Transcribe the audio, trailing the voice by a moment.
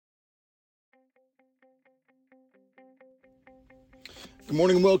Good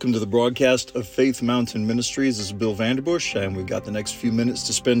morning and welcome to the broadcast of Faith Mountain Ministries. This is Bill Vanderbush, and we've got the next few minutes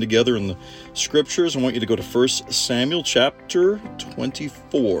to spend together in the scriptures. I want you to go to 1 Samuel chapter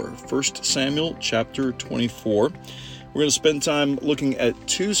 24. 1 Samuel chapter 24. We're going to spend time looking at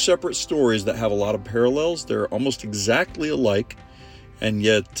two separate stories that have a lot of parallels. They're almost exactly alike, and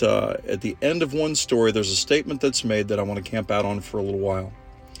yet at the end of one story, there's a statement that's made that I want to camp out on for a little while.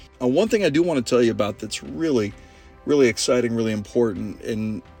 One thing I do want to tell you about that's really exciting, really important.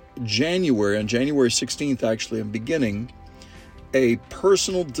 In January, on January 16th, actually, I'm beginning a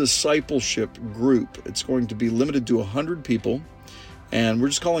personal discipleship group. It's going to be limited to 100 people, and we're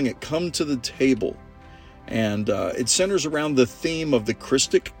just calling it Come to the Table. And it centers around the theme of the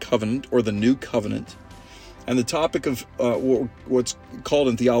Christic covenant, or the new covenant. And the topic of what's called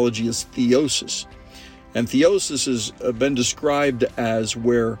in theology is theosis. And theosis has been described as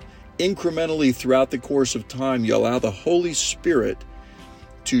where incrementally throughout the course of time, you allow the Holy Spirit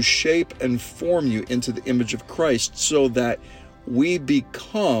to shape and form you into the image of Christ so that we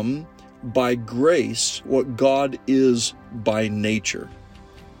become, by grace, what God is by nature.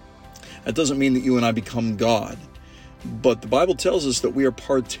 That doesn't mean that you and I become God, but the Bible tells us that we are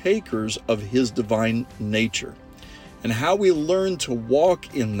partakers of His divine nature. And how we learn to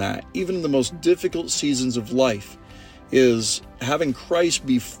walk in that, even in the most difficult seasons of life, is having Christ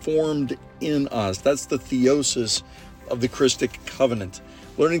be formed in us. That's the theosis of the Christic covenant.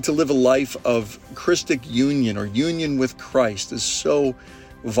 Learning to live a life of Christic union or union with Christ is so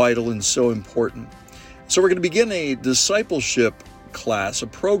vital and so important. So we're going to begin a discipleship class, a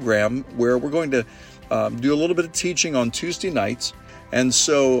program where we're going to do a little bit of teaching on Tuesday nights. And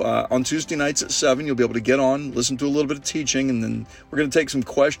so on Tuesday nights at 7, you'll be able to get on, listen to a little bit of teaching, and then we're going to take some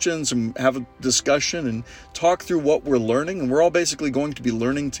questions and have a discussion and talk through what we're learning. And we're all basically going to be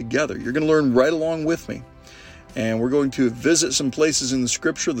learning together. You're going to learn right along with me. And we're going to visit some places in the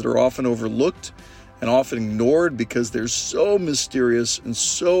Scripture that are often overlooked and often ignored because they're so mysterious and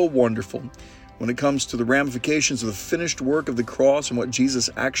so wonderful when it comes to the ramifications of the finished work of the cross and what Jesus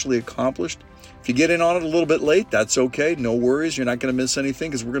actually accomplished. If you get in on it a little bit late, that's okay. No worries. You're not going to miss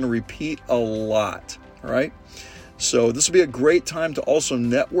anything because we're going to repeat a lot. All right. So this will be a great time to also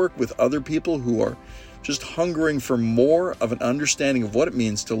network with other people who are just hungering for more of an understanding of what it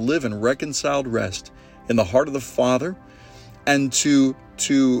means to live in reconciled rest in the heart of the Father, and to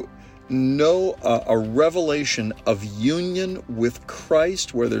know a revelation of union with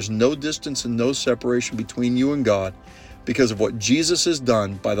Christ where there's no distance and no separation between you and God, because of what Jesus has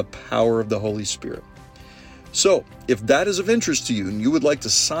done by the power of the Holy Spirit. So, if that is of interest to you and you would like to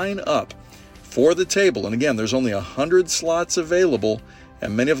sign up for the table, and again, there's only 100 slots available,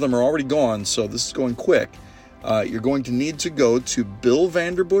 and many of them are already gone, so this is going quick, you're going to need to go to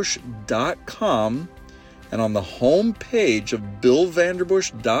billvanderbush.com, and on the home page of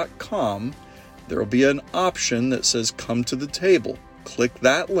billvanderbush.com, there will be an option that says Come to the Table. Click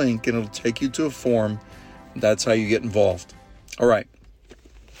that link and it'll take you to a form. That's how you get involved. All right.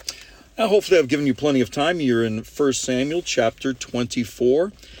 Now, hopefully I've given you plenty of time. You're in 1 Samuel chapter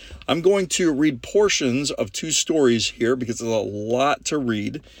 24. I'm going to read portions of two stories here because there's a lot to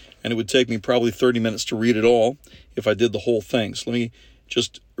read, and it would take me probably 30 minutes to read it all if I did the whole thing. So let me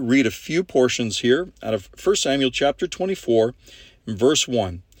just read a few portions here out of 1 Samuel chapter 24, verse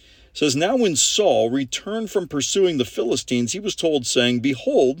 1. It says, Now when Saul returned from pursuing the Philistines, he was told, saying,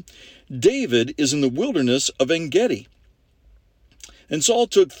 Behold, David is in the wilderness of En-Gedi. And Saul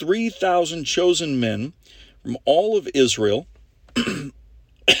took 3,000 chosen men from all of Israel, and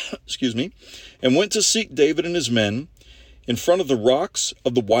went to seek David and his men in front of the rocks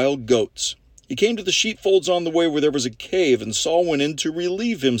of the wild goats. He came to the sheepfolds on the way where there was a cave, and Saul went in to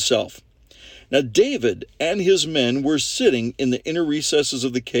relieve himself. Now David and his men were sitting in the inner recesses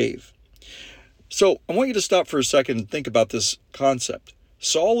of the cave. So I want you to stop for a second and think about this concept.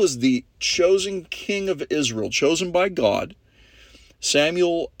 Saul is the chosen king of Israel, chosen by God.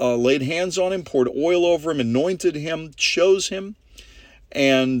 Samuel laid hands on him, poured oil over him, anointed him, chose him.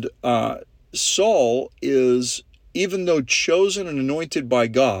 And Saul is, even though chosen and anointed by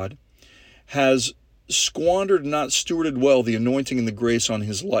God, has squandered and not stewarded well the anointing and the grace on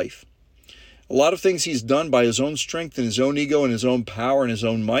his life. A lot of things he's done by his own strength and his own ego and his own power and his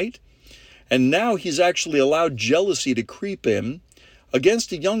own might. And now he's actually allowed jealousy to creep in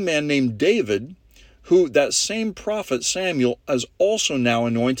against a young man named David, who that same prophet Samuel has also now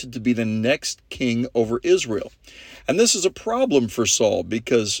anointed to be the next king over Israel. And this is a problem for Saul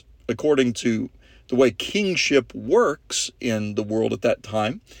because according to the way kingship works in the world at that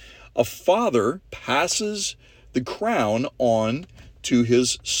time, a father passes the crown on to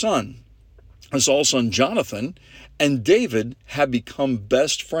his son. Saul's son Jonathan, and David had become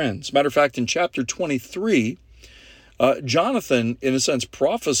best friends. Matter of fact, in chapter 23, Jonathan, in a sense,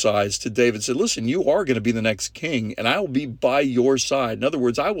 prophesies to David, said, listen, you are going to be the next king, and I will be by your side. In other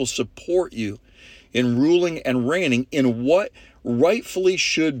words, I will support you in ruling and reigning in what rightfully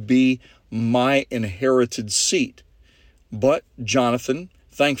should be my inherited seat. But Jonathan,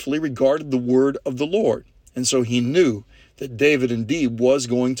 thankfully, regarded the word of the Lord, and so he knew that David indeed was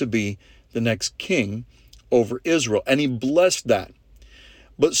going to be the next king over Israel, and he blessed that.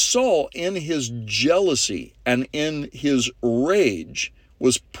 But Saul, in his jealousy and in his rage,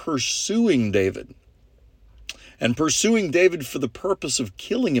 was pursuing David, and pursuing David for the purpose of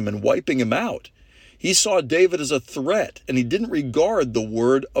killing him and wiping him out. He saw David as a threat, and he didn't regard the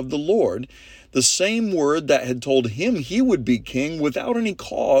word of the Lord, the same word that had told him he would be king without any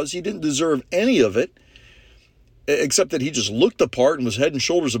cause. He didn't deserve any of it, except that he just looked the part and was head and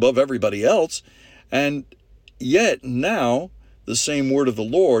shoulders above everybody else. And yet now the same word of the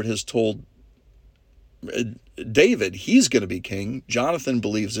Lord has told David he's going to be king. Jonathan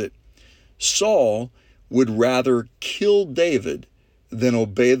believes it. Saul would rather kill David than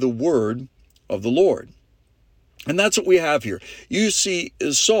obey the word of the Lord. And that's what we have here. You see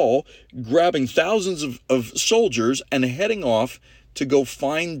Saul grabbing thousands of soldiers and heading off to go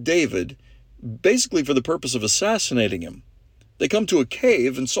find David, basically for the purpose of assassinating him. They come to a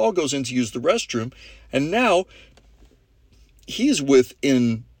cave, and Saul goes in to use the restroom, and now he's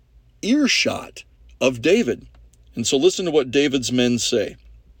within earshot of David. And so listen to what David's men say.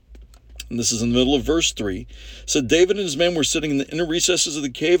 And this is in the middle of verse 3. It said, David and his men were sitting in the inner recesses of the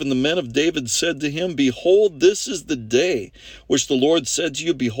cave, and the men of David said to him, Behold, this is the day which the Lord said to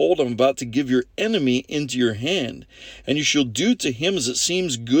you, Behold, I'm about to give your enemy into your hand, and you shall do to him as it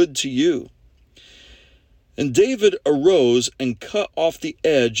seems good to you. And David arose and cut off the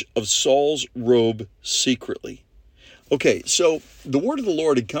edge of Saul's robe secretly. Okay, so the word of the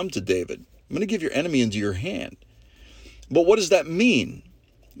Lord had come to David. I'm going to give your enemy into your hand. But what does that mean?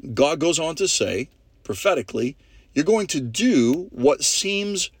 God goes on to say, prophetically, you're going to do what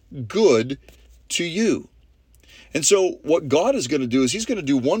seems good to you. And so what God is going to do is he's going to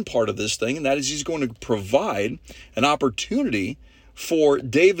do one part of this thing, and that is he's going to provide an opportunity for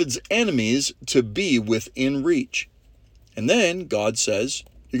David's enemies to be within reach. And then God says,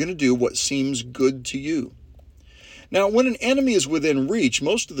 you're going to do what seems good to you. Now, when an enemy is within reach,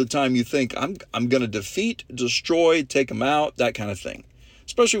 most of the time you think, I'm going to defeat, destroy, take them out, that kind of thing.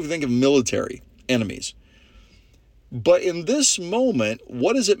 Especially if we think of military enemies. But in this moment,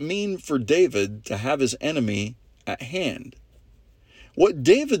 what does it mean for David to have his enemy at hand? What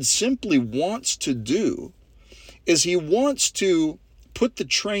David simply wants to do is he wants to put the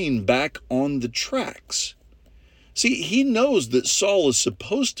train back on the tracks. See, he knows that Saul is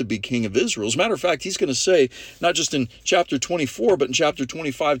supposed to be king of Israel. As a matter of fact, he's going to say, not just in chapter 24, but in chapter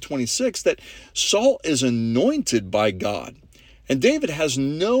 25, 26, that Saul is anointed by God. And David has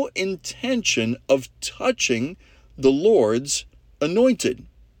no intention of touching the Lord's anointed.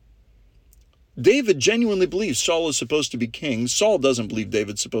 David genuinely believes Saul is supposed to be king. Saul doesn't believe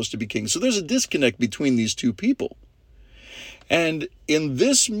David's supposed to be king. So there's a disconnect between these two people. And in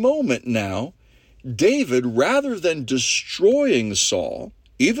this moment now, David, rather than destroying Saul,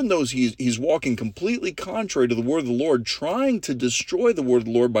 even though he's walking completely contrary to the word of the Lord, trying to destroy the word of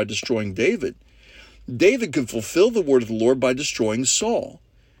the Lord by destroying David, David could fulfill the word of the Lord by destroying Saul.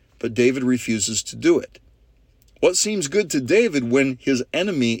 But David refuses to do it. What seems good to David when his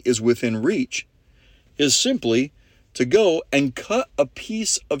enemy is within reach is simply to go and cut a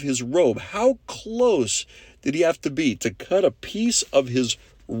piece of his robe. How close did he have to be to cut a piece of his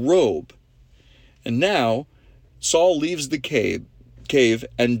robe? And now Saul leaves the cave,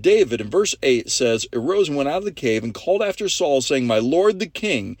 and David, in verse 8, says, arose and went out of the cave and called after Saul, saying, My Lord the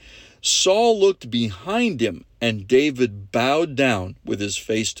king. Saul looked behind him, and David bowed down with his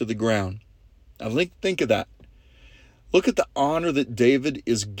face to the ground. Now think of that. Look at the honor that David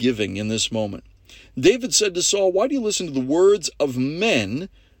is giving in this moment. David said to Saul, Why do you listen to the words of men,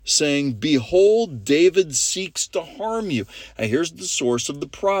 saying, Behold, David seeks to harm you? Now here's the source of the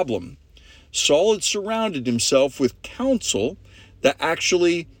problem. Saul had surrounded himself with counsel that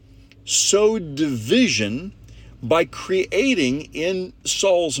actually sowed division by creating in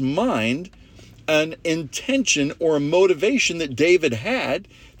Saul's mind an intention or a motivation that David had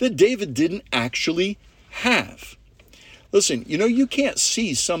that David didn't actually have. Listen, you can't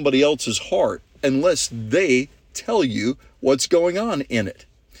see somebody else's heart unless they tell you what's going on in it.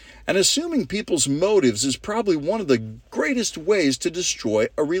 And assuming people's motives is probably one of the greatest ways to destroy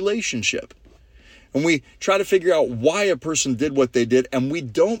a relationship. and we try to figure out why a person did what they did, and we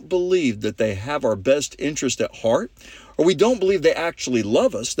don't believe that they have our best interest at heart, or we don't believe they actually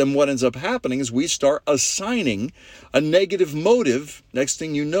love us, then what ends up happening is we start assigning a negative motive. Next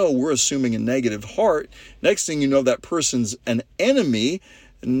thing you know, we're assuming a negative heart. Next thing you know, that person's an enemy,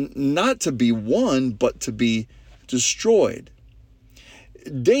 not to be won, but to be destroyed.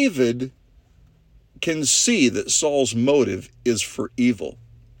 David can see that Saul's motive is for evil.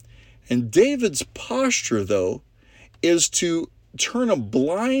 And David's posture, though, is to turn a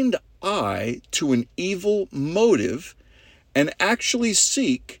blind eye to an evil motive and actually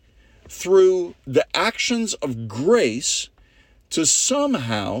seek, through the actions of grace, to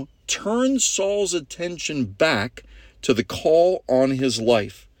somehow turn Saul's attention back to the call on his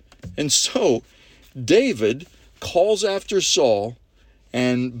life. And so David calls after Saul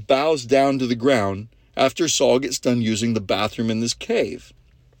and bows down to the ground after Saul gets done using the bathroom in this cave.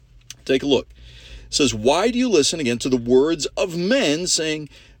 Take a look. It says, "Why do you listen again to the words of men, saying,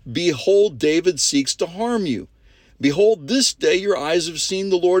 'Behold, David seeks to harm you'? Behold, this day your eyes have seen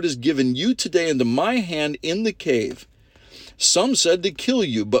the Lord has given you today into my hand in the cave. Some said to kill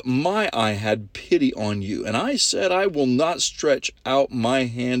you, but my eye had pity on you. And I said, I will not stretch out my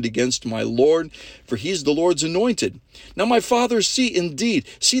hand against my Lord, for he's the Lord's anointed. Now my father, see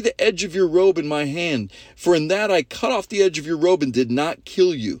the edge of your robe in my hand. For in that I cut off the edge of your robe and did not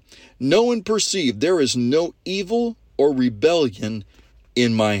kill you. Know and perceive there is no evil or rebellion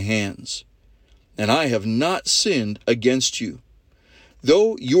in my hands. And I have not sinned against you.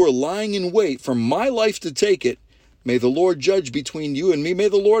 Though you are lying in wait for my life to take it, may the Lord judge between you and me. May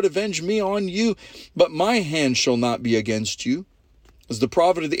the Lord avenge me on you, but my hand shall not be against you. As the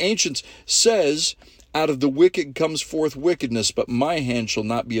prophet of the ancients says, out of the wicked comes forth wickedness, but my hand shall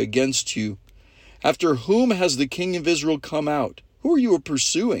not be against you. After whom has the king of Israel come out? Who are you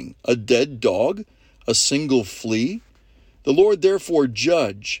pursuing? A dead dog? A single flea? The Lord therefore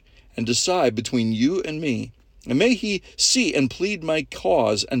judge and decide between you and me. And may he see and plead my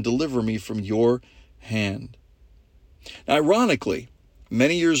cause and deliver me from your hand." Now, ironically,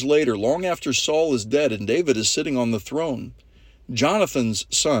 many years later, long after Saul is dead and David is sitting on the throne, Jonathan's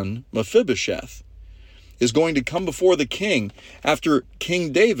son, Mephibosheth, is going to come before the king after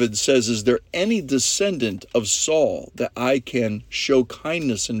King David says, "Is there any descendant of Saul that I can show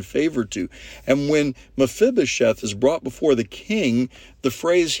kindness and favor to?" And when Mephibosheth is brought before the king, the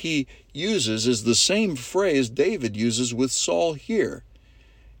phrase he uses is the same phrase David uses with Saul here.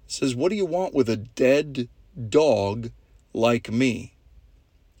 It says, "What do you want with a dead dog like me?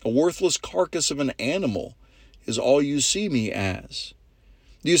 A worthless carcass of an animal is all you see me as."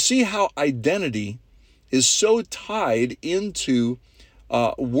 Do you see how identity is so tied into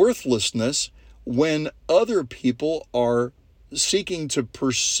worthlessness when other people are seeking to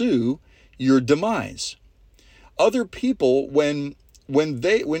pursue your demise? Other people, when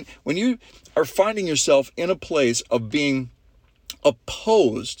you are finding yourself in a place of being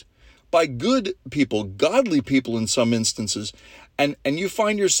opposed by good people, godly people in some instances, and you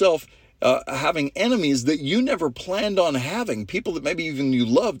find yourself having enemies that you never planned on having, people that maybe even you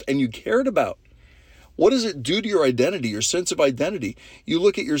loved and you cared about. What does it do to your identity, your sense of identity? You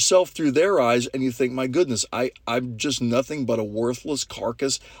look at yourself through their eyes and you think, my goodness, I'm just nothing but a worthless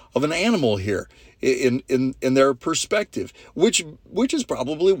carcass of an animal here in their perspective, which is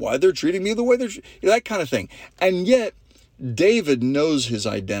probably why they're treating me the way they're, that kind of thing. And yet, David knows his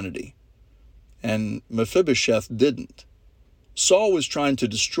identity, and Mephibosheth didn't. Saul was trying to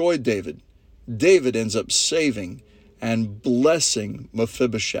destroy David. David ends up saving and blessing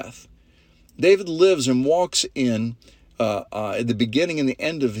Mephibosheth. David lives and walks in, at the beginning and the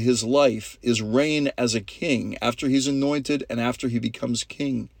end of his life, is reign as a king after he's anointed and after he becomes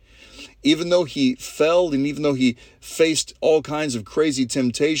king. Even though he fell and even though he faced all kinds of crazy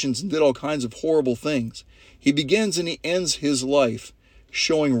temptations and did all kinds of horrible things, he begins and he ends his life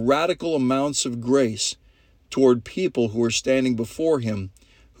showing radical amounts of grace toward people who are standing before him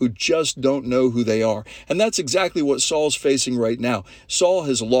who just don't know who they are. And that's exactly what Saul's facing right now. Saul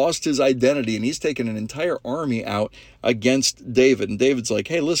has lost his identity and he's taken an entire army out against David. And David's like,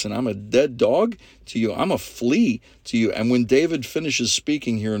 hey, listen, I'm a dead dog to you. I'm a flea to you. And when David finishes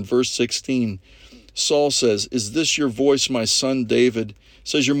speaking here in verse 16, Saul says, "Is this your voice, my son David?"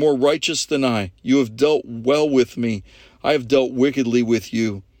 Says, "You're more righteous than I. You have dealt well with me. I have dealt wickedly with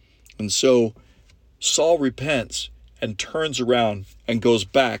you." And so Saul repents and turns around and goes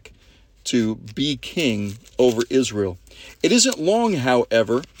back to be king over Israel. It isn't long,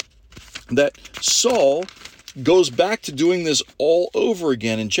 however, that Saul goes back to doing this all over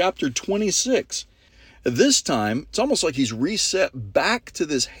again in chapter 26. This time, it's almost like he's reset back to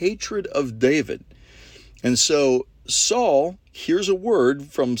this hatred of David. And so Saul hears a word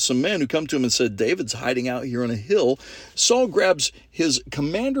from some men who come to him and said, David's hiding out here on a hill. Saul grabs his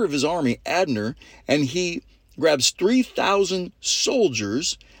commander of his army, Abner, and he grabs 3,000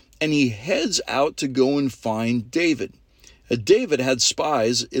 soldiers, and he heads out to go and find David. David had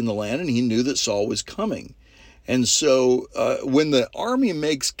spies in the land, and he knew that Saul was coming. And so when the army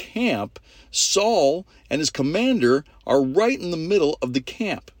makes camp, Saul and his commander are right in the middle of the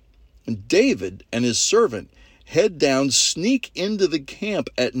camp. And David and his servant head down, sneak into the camp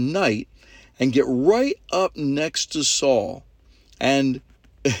at night, and get right up next to Saul. And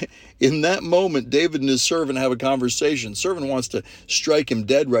in that moment, David and his servant have a conversation. Servant wants to strike him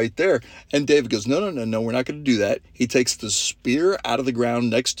dead right there. And David goes, no, we're not going to do that. He takes the spear out of the ground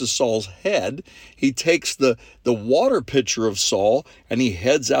next to Saul's head. He takes the water pitcher of Saul, and he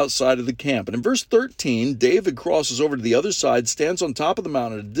heads outside of the camp. And in verse 13, David crosses over to the other side, stands on top of the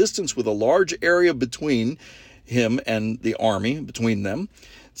mountain at a distance with a large area between him and the army, between them.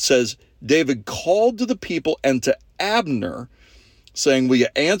 It says, David called to the people and to Abner, saying, will you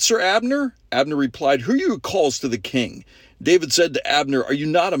answer, Abner? Abner replied, who are you who calls to the king? David said to Abner, are you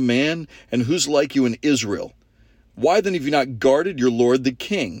not a man? And who's like you in Israel? Why then have you not guarded your lord the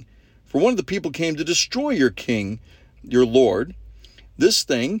king? For one of the people came to destroy your king, your lord. This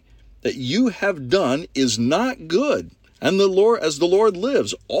thing that you have done is not good. And the Lord, as the Lord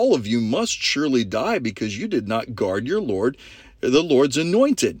lives, all of you must surely die because you did not guard your lord, the Lord's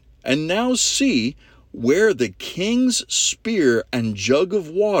anointed. And now see where the king's spear and jug of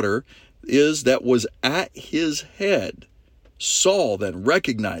water is that was at his head. Saul then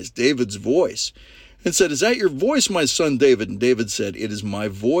recognized David's voice and said, is that your voice, my son David? And David said, it is my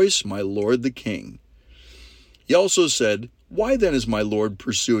voice, my lord the king. He also said, why then is my lord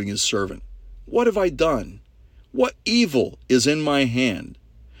pursuing his servant? What have I done? What evil is in my hand?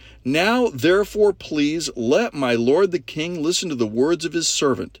 Now, therefore, please let my lord the king listen to the words of his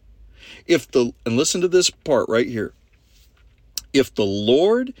servant. And listen to this part right here. If the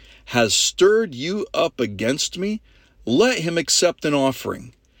Lord has stirred you up against me, let him accept an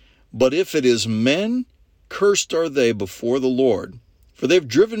offering. But if it is men, cursed are they before the Lord. For they've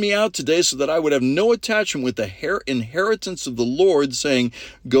driven me out today so that I would have no attachment with the inheritance of the Lord, saying,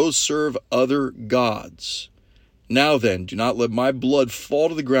 go serve other gods. Now then, do not let my blood fall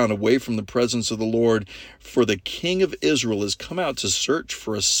to the ground away from the presence of the Lord, for the king of Israel has come out to search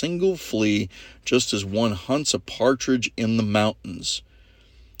for a single flea, just as one hunts a partridge in the mountains.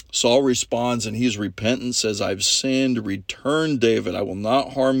 Saul responds, and he's repentant, says, I've sinned. Return, David. I will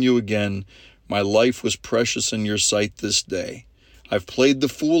not harm you again. My life was precious in your sight this day. I've played the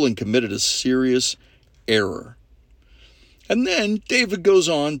fool and committed a serious error. And then David goes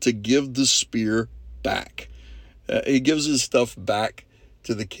on to give the spear back. He gives his stuff back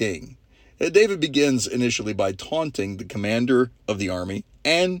to the king. David begins initially by taunting the commander of the army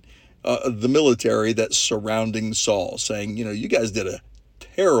and the military that's surrounding Saul, saying, you guys did a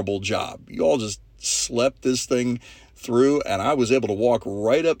terrible job. You all just slept this thing through, and I was able to walk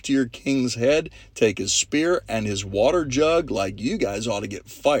right up to your king's head, take his spear and his water jug. Like, you guys ought to get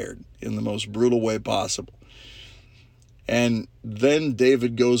fired in the most brutal way possible. And then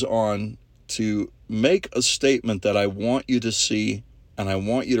David goes on to make a statement that I want you to see, and I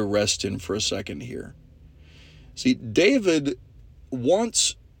want you to rest in for a second here. See, David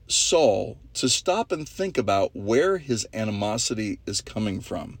wants Saul to stop and think about where his animosity is coming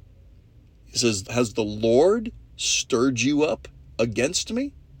from. He says, has the Lord stirred you up against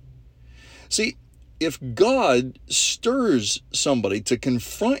me? See, if God stirs somebody to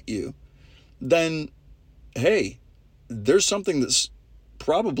confront you, then, hey, there's something that's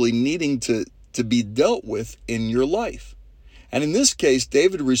probably needing to be dealt with in your life. And in this case,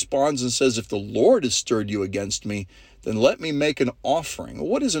 David responds and says, if the Lord has stirred you against me, then let me make an offering.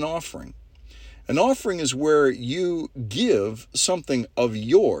 What is an offering? An offering is where you give something of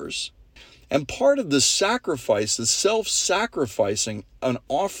yours. And part of the sacrifice, the self-sacrificing an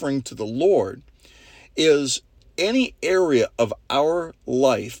offering to the Lord, is any area of our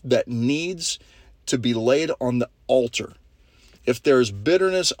life that needs to be laid on the altar. If there's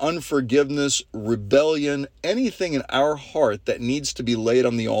bitterness, unforgiveness, rebellion, anything in our heart that needs to be laid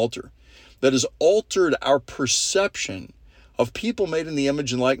on the altar, that has altered our perception of people made in the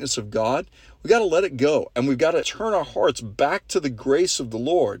image and likeness of God, we got to let it go. And we've got to turn our hearts back to the grace of the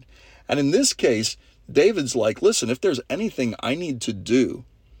Lord. And in this case, David's like, listen, if there's anything I need to do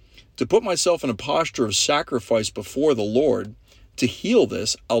to put myself in a posture of sacrifice before the Lord to heal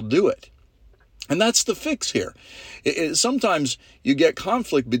this, I'll do it. And that's the fix here. Sometimes you get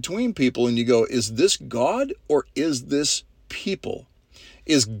conflict between people and you go, is this God or is this people?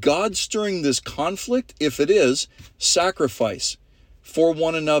 Is God stirring this conflict? If it is, sacrifice for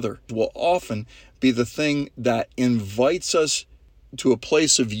one another will often be the thing that invites us to a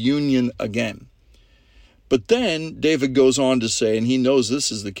place of union again. But then David goes on to say, and he knows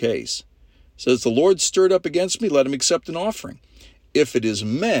this is the case, says, the Lord stirred up against me, let him accept an offering. If it is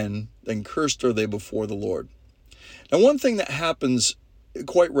men, then cursed are they before the Lord. Now, one thing that happens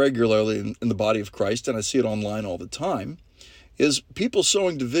quite regularly in the body of Christ, and I see it online all the time, is people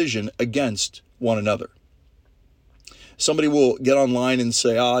sowing division against one another. Somebody will get online and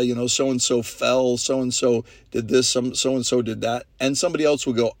say, so-and-so fell, so-and-so did this, so-and-so did that. And somebody else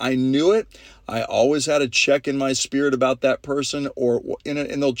will go, I knew it. I always had a check in my spirit about that person,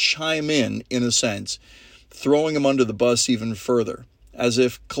 and they'll chime in a sense, throwing them under the bus even further, as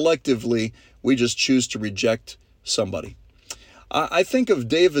if collectively we just choose to reject somebody. I think of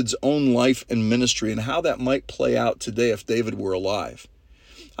David's own life and ministry and how that might play out today if David were alive.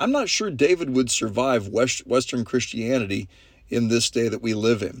 I'm not sure David would survive Western Christianity in this day that we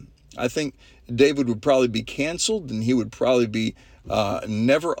live in. I think David would probably be canceled, and he would probably be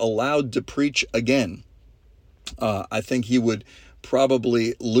never allowed to preach again. I think he would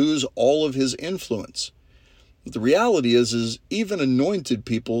probably lose all of his influence. But the reality is even anointed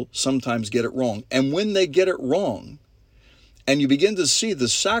people sometimes get it wrong. And when they get it wrong, and you begin to see the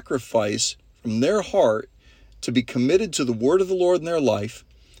sacrifice from their heart to be committed to the word of the Lord in their life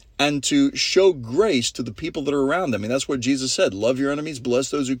and to show grace to the people that are around them. I mean, that's what Jesus said. Love your enemies,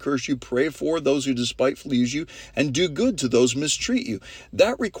 bless those who curse you, pray for those who despitefully use you, and do good to those who mistreat you.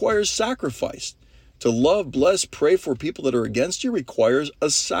 That requires sacrifice. To love, bless, pray for people that are against you requires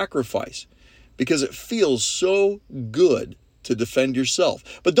a sacrifice because it feels so good to defend yourself.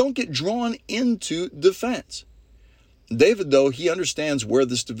 But don't get drawn into defense. David, though, he understands where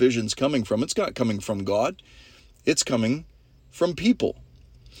this division's coming from. It's not coming from God. It's coming from people.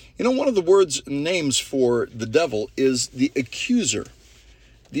 You know, one of the names for the devil is the accuser.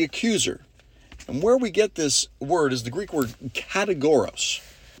 The accuser. And where we get this word is the Greek word kategoros.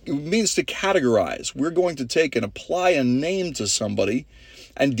 It means to categorize. We're going to take and apply a name to somebody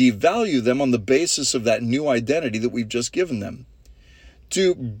and devalue them on the basis of that new identity that we've just given them.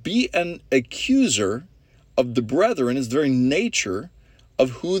 To be an accuser of the brethren is the very nature of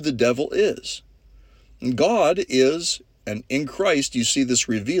who the devil is. And God is, and in Christ you see this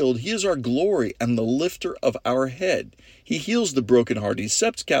revealed, he is our glory and the lifter of our head. He heals the brokenhearted, he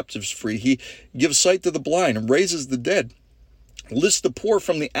sets captives free, he gives sight to the blind and raises the dead, lifts the poor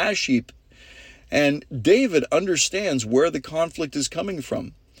from the ash heap. And David understands where the conflict is coming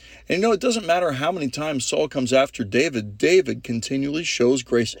from. And it doesn't matter how many times Saul comes after David, David continually shows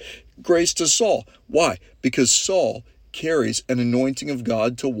grace to Saul. Why? Because Saul carries an anointing of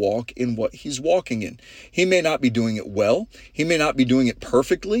God to walk in what he's walking in. He may not be doing it well, he may not be doing it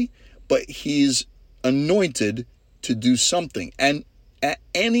perfectly, but he's anointed to do something. And at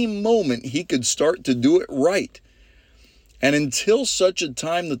any moment, he could start to do it right. And until such a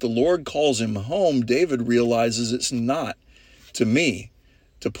time that the Lord calls him home, David realizes it's not to me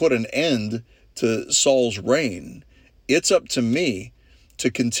to put an end to Saul's reign. It's up to me to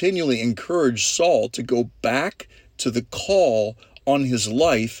continually encourage Saul to go back to the call on his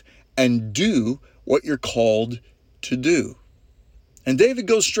life and do what you're called to do. And David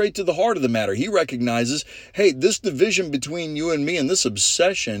goes straight to the heart of the matter. He recognizes, hey, this division between you and me and this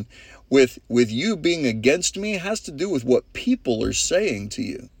obsession with you being against me has to do with what people are saying to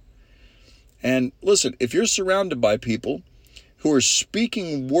you. And listen, if you're surrounded by people who are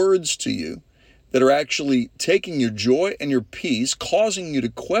speaking words to you that are actually taking your joy and your peace, causing you to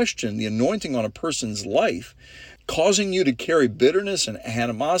question the anointing on a person's life, causing you to carry bitterness and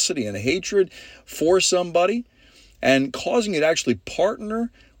animosity and hatred for somebody, and causing you to actually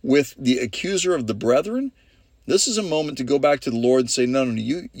partner with the accuser of the brethren, this is a moment to go back to the Lord and say, no,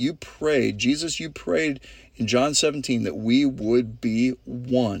 you prayed, Jesus, you prayed in John 17 that we would be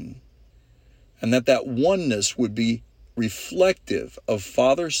one, and that oneness would be reflective of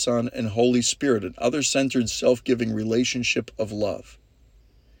Father, Son, and Holy Spirit, an other-centered, self-giving relationship of love.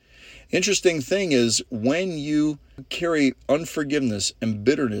 Interesting thing is, when you carry unforgiveness and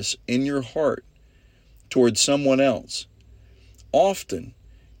bitterness in your heart towards someone else, often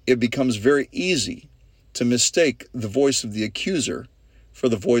it becomes very easy to mistake the voice of the accuser for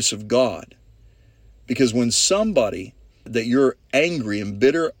the voice of God. Because when somebody that you're angry and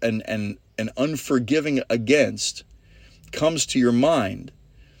bitter and unforgiving against comes to your mind,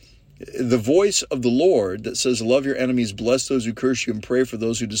 the voice of the Lord that says, love your enemies, bless those who curse you, and pray for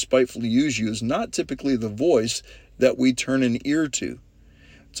those who despitefully use you, is not typically the voice that we turn an ear to.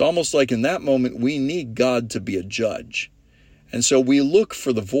 It's almost like in that moment we need God to be a judge. And so we look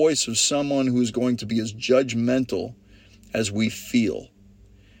for the voice of someone who is going to be as judgmental as we feel.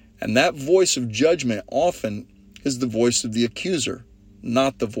 And that voice of judgment often is the voice of the accuser,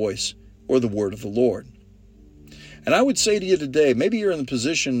 not the voice or the word of the Lord. And I would say to you today, maybe you're in the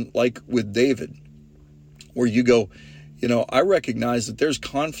position like with David, where you go, I recognize that there's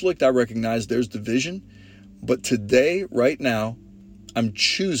conflict. I recognize there's division. But today, right now, I'm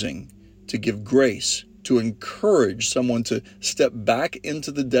choosing to give grace, to encourage someone to step back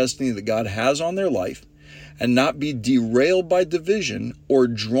into the destiny that God has on their life and not be derailed by division or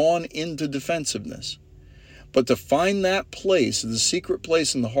drawn into defensiveness. But to find that place, the secret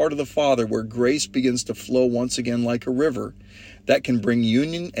place in the heart of the Father where grace begins to flow once again like a river, that can bring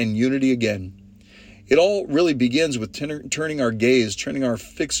union and unity again. It all really begins with turning our gaze, turning our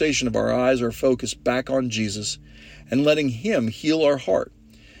fixation of our eyes, our focus back on Jesus, and letting Him heal our heart.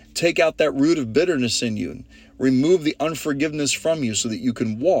 Take out that root of bitterness in you and remove the unforgiveness from you so that you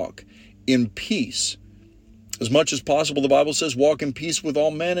can walk in peace. As much as possible, the Bible says, walk in peace with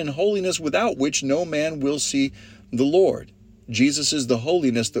all men and holiness, without which no man will see the Lord. Jesus is the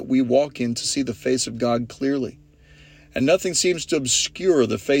holiness that we walk in to see the face of God clearly. And nothing seems to obscure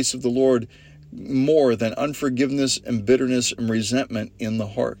the face of the Lord more than unforgiveness and bitterness and resentment in the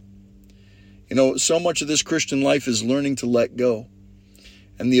heart. So much of this Christian life is learning to let go.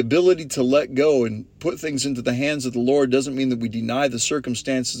 And the ability to let go and put things into the hands of the Lord doesn't mean that we deny the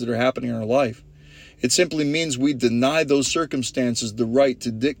circumstances that are happening in our life. It simply means we deny those circumstances the right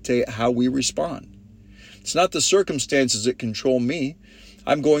to dictate how we respond. It's not the circumstances that control me.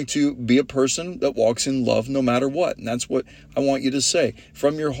 I'm going to be a person that walks in love no matter what. And that's what I want you to say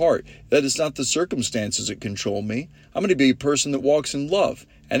from your heart. That it's not the circumstances that control me. I'm going to be a person that walks in love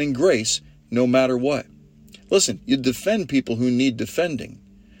and in grace no matter what. Listen, you defend people who need defending.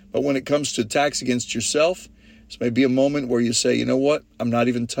 But when it comes to attacks against yourself, this may be a moment where you say, you know what? I'm not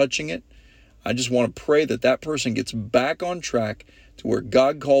even touching it. I just want to pray that that person gets back on track to where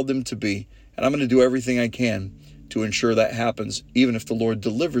God called them to be. And I'm going to do everything I can to ensure that happens, even if the Lord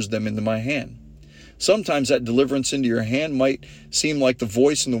delivers them into my hand. Sometimes that deliverance into your hand might seem like the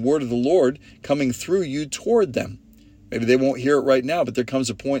voice and the word of the Lord coming through you toward them. Maybe they won't hear it right now, but there comes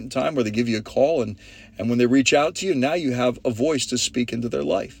a point in time where they give you a call, and when they reach out to you, now you have a voice to speak into their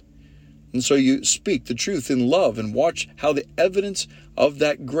life. And so you speak the truth in love and watch how the evidence of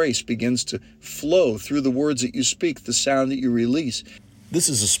that grace begins to flow through the words that you speak, the sound that you release. This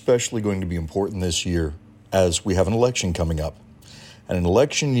is especially going to be important this year as we have an election coming up. And an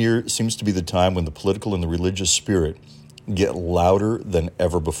election year seems to be the time when the political and the religious spirit get louder than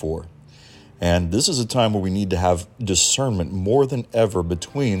ever before. And this is a time where we need to have discernment more than ever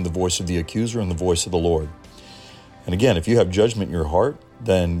between the voice of the accuser and the voice of the Lord. And again, if you have judgment in your heart,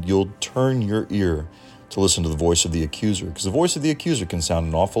 then you'll turn your ear to listen to the voice of the accuser, because the voice of the accuser can sound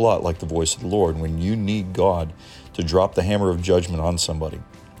an awful lot like the voice of the Lord when you need God to drop the hammer of judgment on somebody.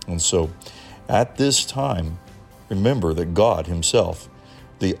 And so at this time, remember that God Himself,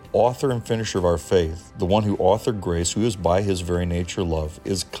 the author and finisher of our faith, the one who authored grace, who is by His very nature love,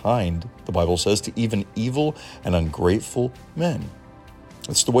 is kind, the Bible says, to even evil and ungrateful men.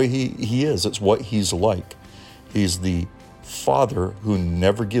 That's the way He is. It's what He's like. He's the Father who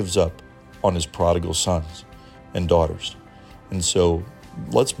never gives up on His prodigal sons and daughters. And so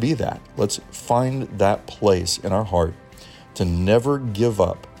let's be that. Let's find that place in our heart to never give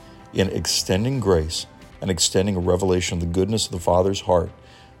up in extending grace and extending a revelation of the goodness of the Father's heart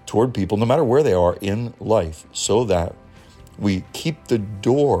toward people, no matter where they are in life, so that we keep the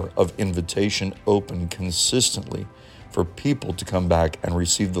door of invitation open consistently for people to come back and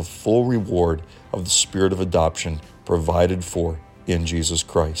receive the full reward of the spirit of adoption provided for in Jesus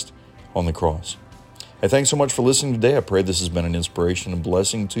Christ on the cross. Hey, thanks so much for listening today. I pray this has been an inspiration and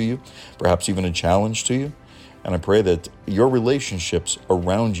blessing to you, perhaps even a challenge to you. And I pray that your relationships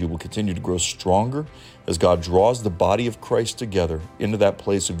around you will continue to grow stronger as God draws the body of Christ together into that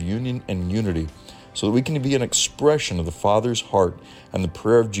place of union and unity, so that we can be an expression of the Father's heart and the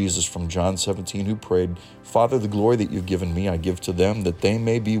prayer of Jesus from John 17, who prayed, Father, the glory that you've given me, I give to them, that they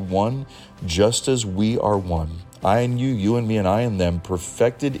may be one, just as we are one. I and you, you and me, and I and them,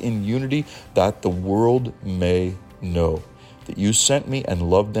 perfected in unity, that the world may know that you sent me and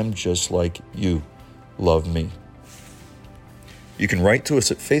loved them just like you love me. You can write to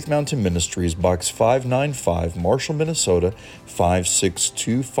us at Faith Mountain Ministries, Box 595, Marshall, Minnesota,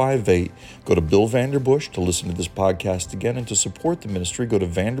 56258. Go to Bill Vanderbush to listen to this podcast again, and to support the ministry, go to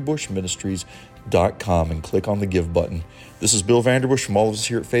vanderbushministries.com and click on the Give button. This is Bill Vanderbush from all of us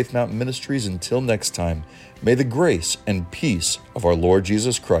here at Faith Mountain Ministries. Until next time, may the grace and peace of our Lord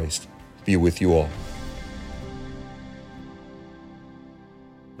Jesus Christ be with you all.